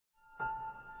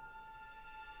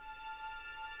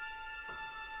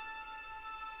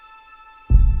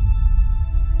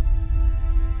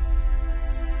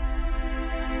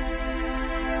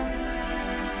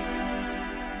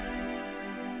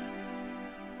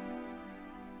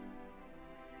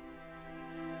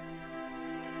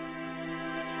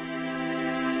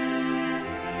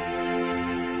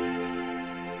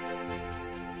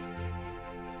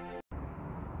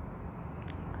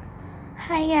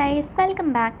Hi guys,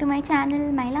 welcome back to my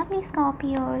channel, my lovely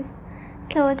Scorpios.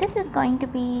 So this is going to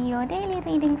be your daily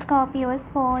reading, Scorpios,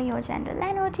 for your general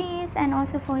energies and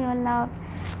also for your love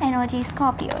energy,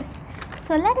 Scorpios.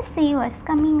 So let us see what's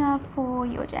coming up for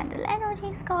your general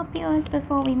energy, Scorpios,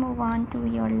 before we move on to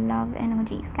your love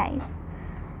energies, guys.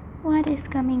 What is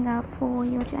coming up for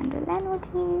your general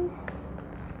energies,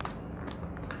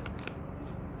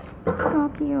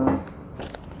 Scorpios?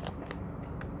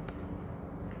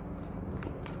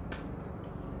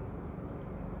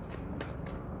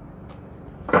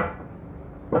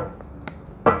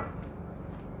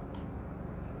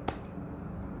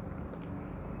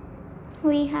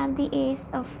 We have the Ace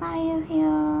of Fire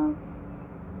here.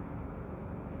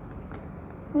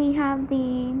 We have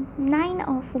the Nine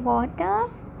of Water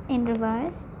in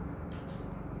reverse.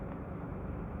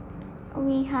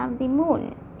 We have the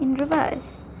Moon in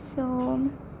reverse. So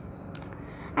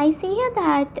I see here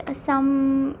that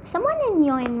someone in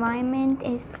your environment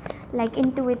is like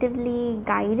intuitively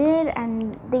guided,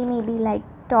 and they may be like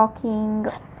talking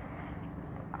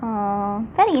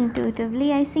very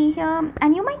intuitively, I see here,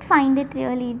 and you might find it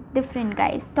really different,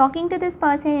 guys. Talking to this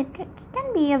person, it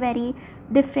can be a very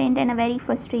different and a very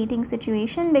frustrating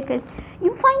situation, because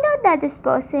you find out that this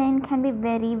person can be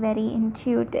very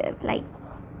intuitive. Like,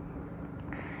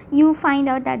 you find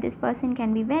out that this person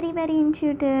can be very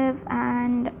intuitive,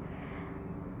 and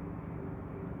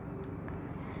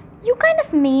you kind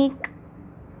of make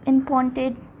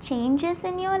important changes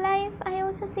in your life, I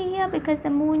also see here, because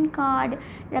the Moon card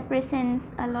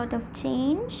represents a lot of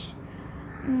change.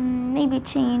 Maybe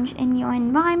change in your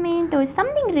environment, or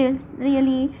something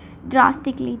really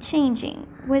drastically changing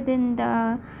within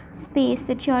the space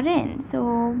that you're in.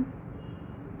 So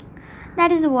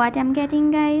that is what I'm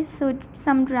getting, guys. So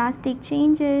some drastic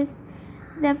changes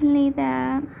definitely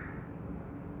there.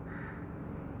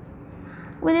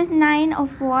 With this Nine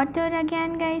of Water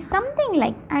again, guys, something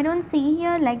like, I don't see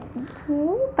here like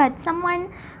who, but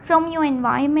someone from your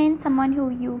environment, someone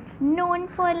who you've known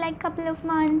for like couple of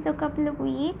months or couple of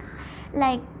weeks,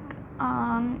 like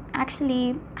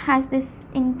actually has this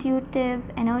intuitive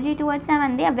energy towards them,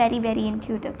 and they are very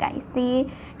intuitive, guys. They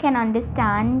can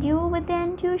understand you with their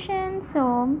intuition.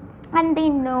 So, and they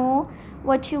know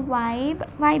what you vibe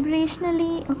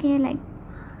vibrationally, okay, like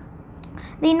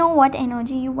they know what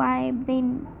energy you vibe.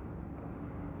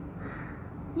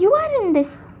 You are in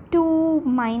this two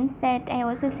mindset. I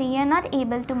also say you're not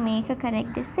able to make a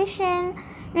correct decision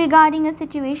regarding a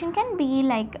situation. Can be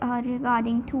like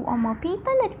regarding two or more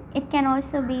people. It can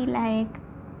also be like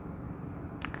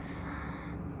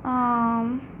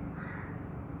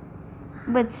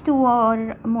with two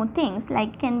or more things.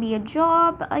 Like, can be a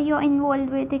job you're involved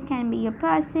with. It can be a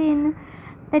person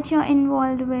that you're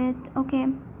involved with. Okay.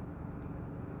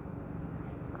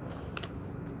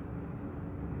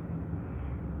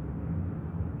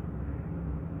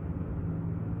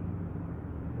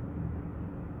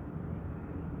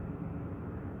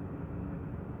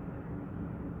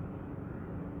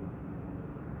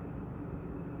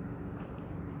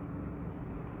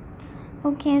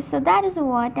 Okay, so that is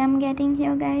what I'm getting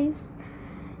here, guys.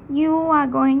 You are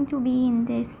going to be in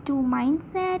this two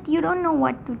mindset. You don't know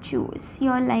what to choose.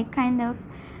 You're like kind of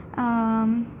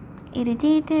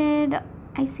irritated.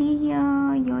 I see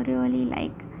here you're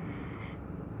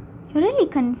really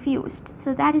confused.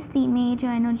 So that is the major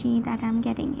energy that I'm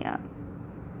getting here.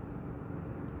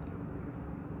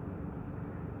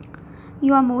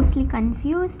 You are mostly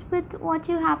confused with what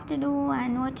you have to do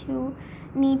and what you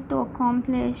need to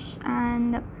accomplish,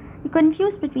 and you're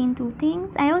confused between two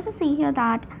things. I also see here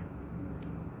that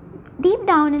deep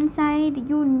down inside,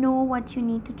 you know what you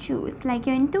need to choose. Like,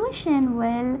 your intuition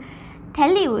will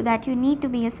tell you that you need to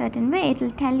be a certain way. It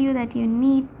will tell you that you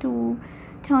need to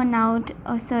turn out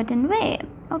a certain way.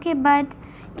 Okay, but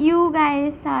you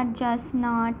guys are just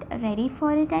not ready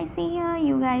for it. I see here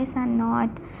you guys are not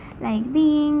like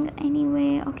being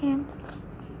anyway. Okay,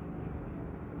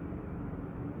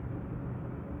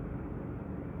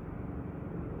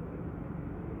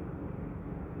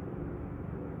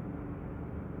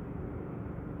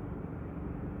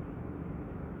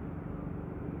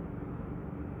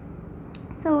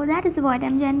 so that is what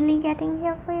I'm generally getting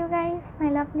here for you guys, my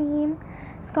lovely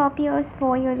Scorpios,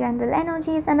 for your general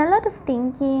energies. And a lot of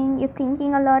thinking. You're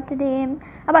thinking a lot today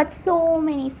about so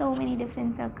many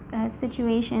different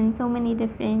situations, so many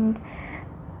different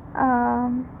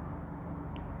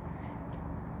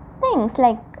things,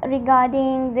 like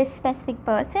regarding this specific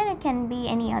person. It can be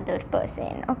any other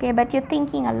person, okay, but you're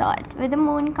thinking a lot. With the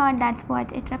Moon card, that's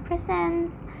what it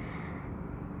represents,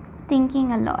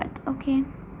 thinking a lot. Okay,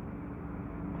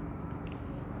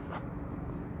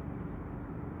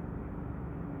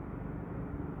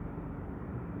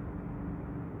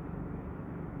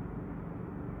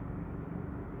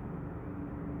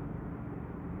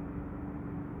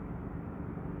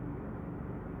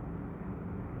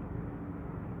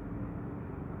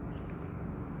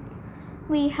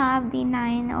 We have the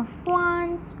Nine of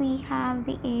Wands, we have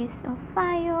the Ace of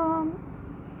Fire.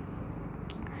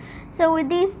 So with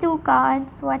these two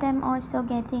cards, what I'm also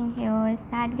getting here is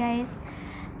that, guys,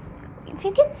 if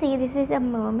you can see, this is a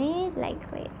mermaid.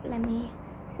 Like, wait, let me,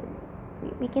 so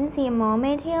we can see a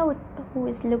mermaid here who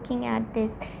is looking at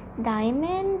this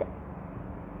diamonds,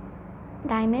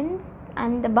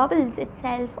 and the bubbles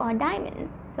itself are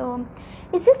diamonds. So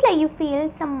it's just like you feel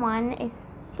someone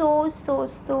is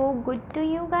so good to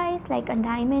you, guys, like a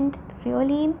diamond,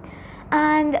 really.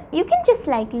 And you can just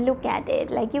like look at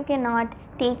it, like you cannot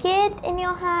take it in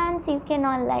your hands, you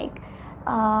cannot like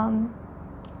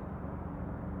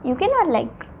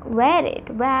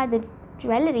wear the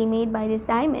jewelry made by this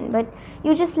diamond, but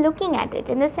you're just looking at it,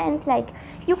 in the sense like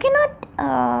you cannot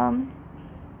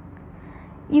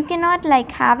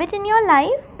like have it in your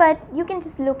life, but you can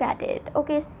just look at it.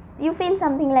 Okay, you feel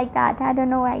something like that. I don't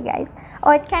know why, guys.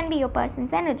 Or it can be your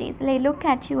person's energies. They look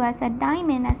at you as a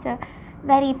diamond, as a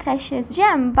very precious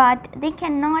gem, but they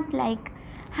cannot like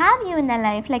have you in their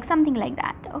life, like something like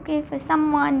that. Okay, for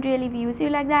someone really views you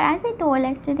like that, as I told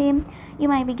yesterday, you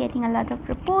might be getting a lot of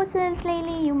proposals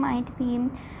lately.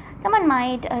 Someone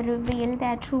might reveal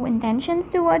their true intentions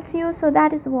towards you. So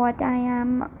that is what I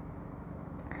am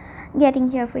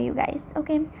getting here for you guys.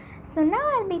 Okay, so now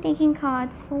I'll be taking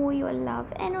cards for your love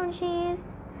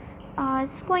energies.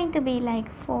 It's going to be like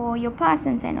for your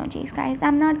person's energies, guys.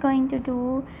 I'm not going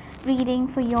to reading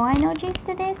for your energies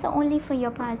today, so only for your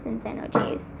person's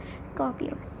energies.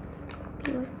 Scorpios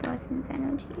person's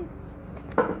energies.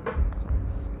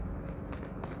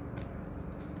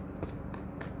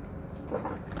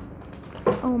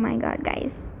 Oh my god,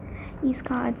 guys, these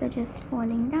cards are just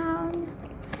falling down.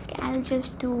 Okay, I'll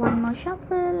just do one more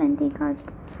shuffle and take out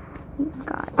these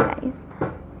cards, guys.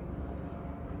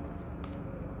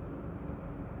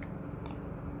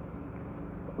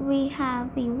 We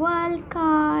have the World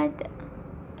card.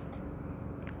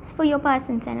 It's for your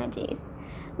person's energies.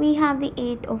 We have the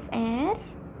Eight of Air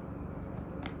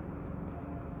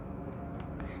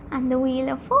and the Wheel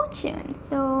of Fortune.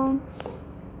 So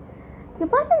your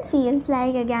person feels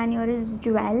like, again, you're his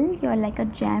jewel, you're like a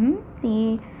gem.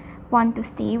 They want to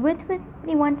stay with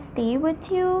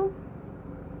you.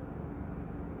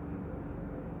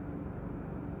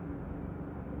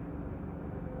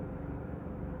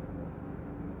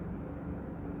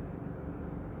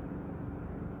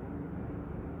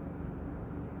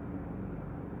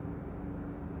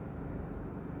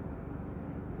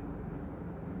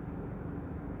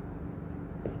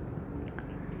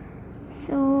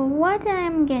 So what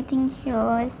I'm getting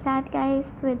here is that,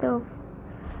 guys, with the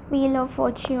Wheel of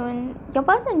Fortune, your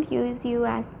person views you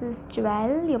as this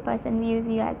jewel. Your person views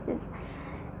you as this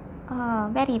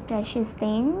very precious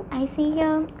thing, I see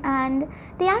here, and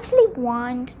they actually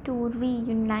want to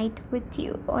reunite with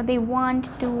you, or they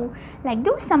want to like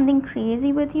do something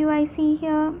crazy with you, I see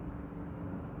here.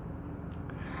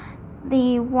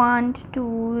 They want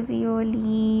to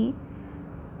really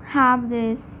have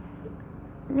this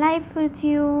life with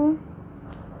you.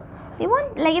 They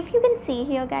want, like, if you can see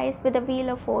here, guys, with the Wheel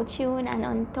of Fortune, and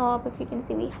on top, if you can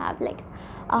see, we have like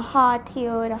a heart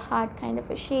here, a heart kind of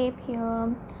a shape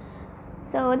here.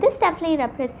 So this definitely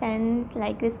represents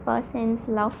like this person's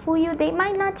love for you. They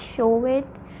might not show it.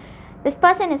 This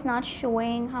person is not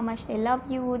showing how much they love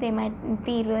you. They might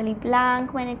be really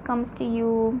blank when it comes to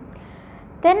you.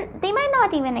 Then they might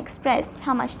not even express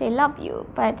how much they love you.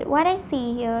 But what I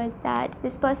see here is that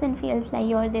this person feels like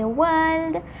you're their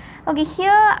world. Okay,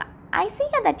 here I see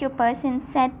here that your person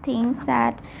said things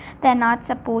that they're not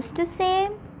supposed to say.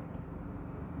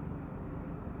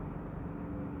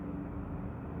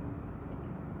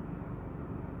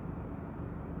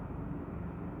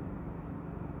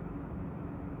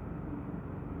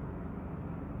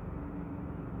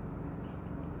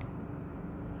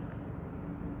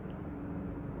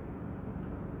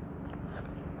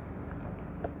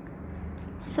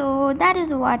 So that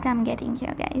is what I'm getting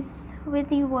here, guys. With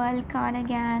the World card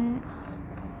again,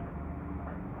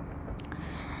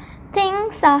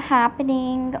 things are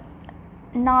happening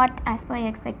not as per your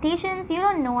expectations. You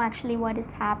don't know actually what is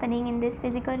happening in this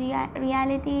physical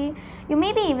reality. You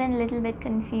may be even a little bit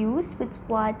confused with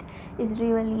what is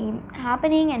really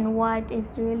happening and what is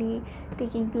really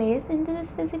taking place into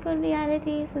this physical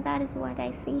reality. So that is what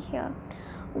I see here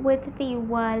with the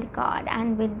World card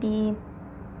and with the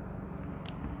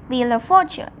Wheel of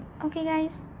Fortune. Okay,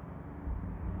 guys.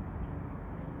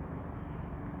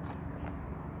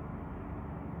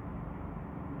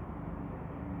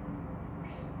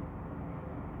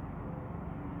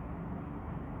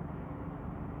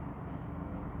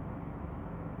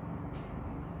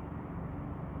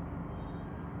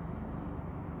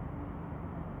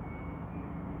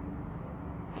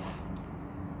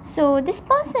 So this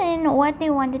person, what they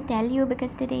want to tell you,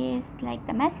 because today is like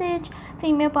the message,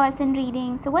 female person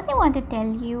reading. So what they want to tell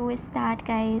you is that,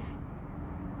 guys,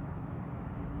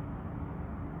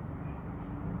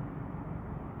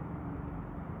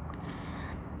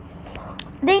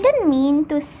 they didn't mean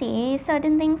to say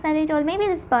certain things that they told. Maybe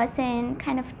this person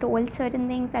kind of told certain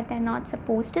things that they're not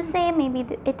supposed to say. Maybe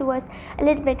it was a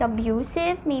little bit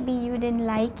abusive. Maybe you didn't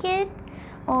like it,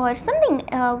 or something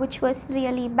which was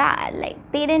really bad. Like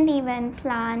they didn't even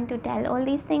plan to tell all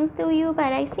these things to you,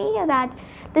 but I see here that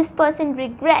this person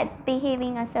regrets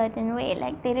behaving a certain way.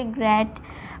 Like they regret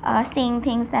saying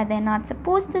things that they're not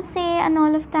supposed to say and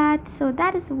all of that. So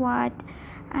that is what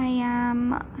I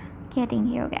am getting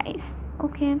here, guys.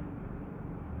 Okay,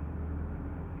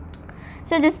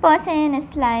 so this person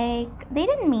is like, they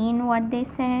didn't mean what they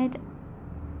said,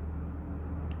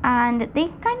 and they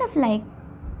kind of like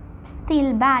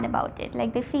feel bad about it.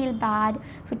 Like they feel bad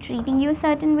for treating you a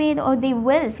certain way, or they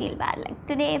will feel bad. Like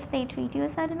today, if they treat you a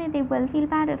certain way, they will feel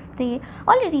bad. If they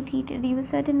already treated you a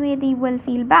certain way, they will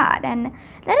feel bad. And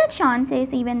there are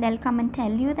chances even they'll come and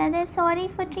tell you that they're sorry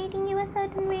for treating you a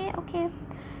certain way. Okay,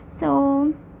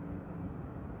 so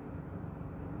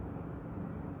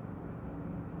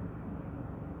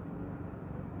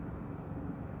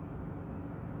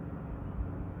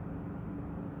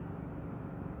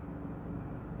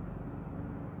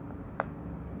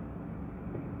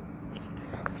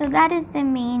that is the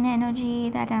main energy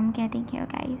that I'm getting here,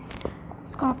 guys,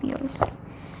 Scorpios.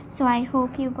 So I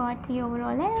hope you got the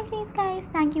overall energies, guys.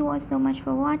 Thank you all so much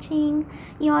for watching.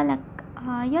 Your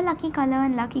lucky color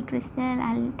and lucky crystal,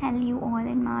 I'll tell you all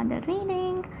in my other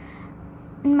reading,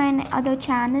 in my other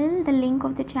channel. The link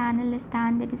of the channel is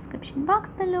down in the description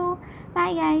box below.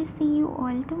 Bye guys, see you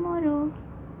all tomorrow.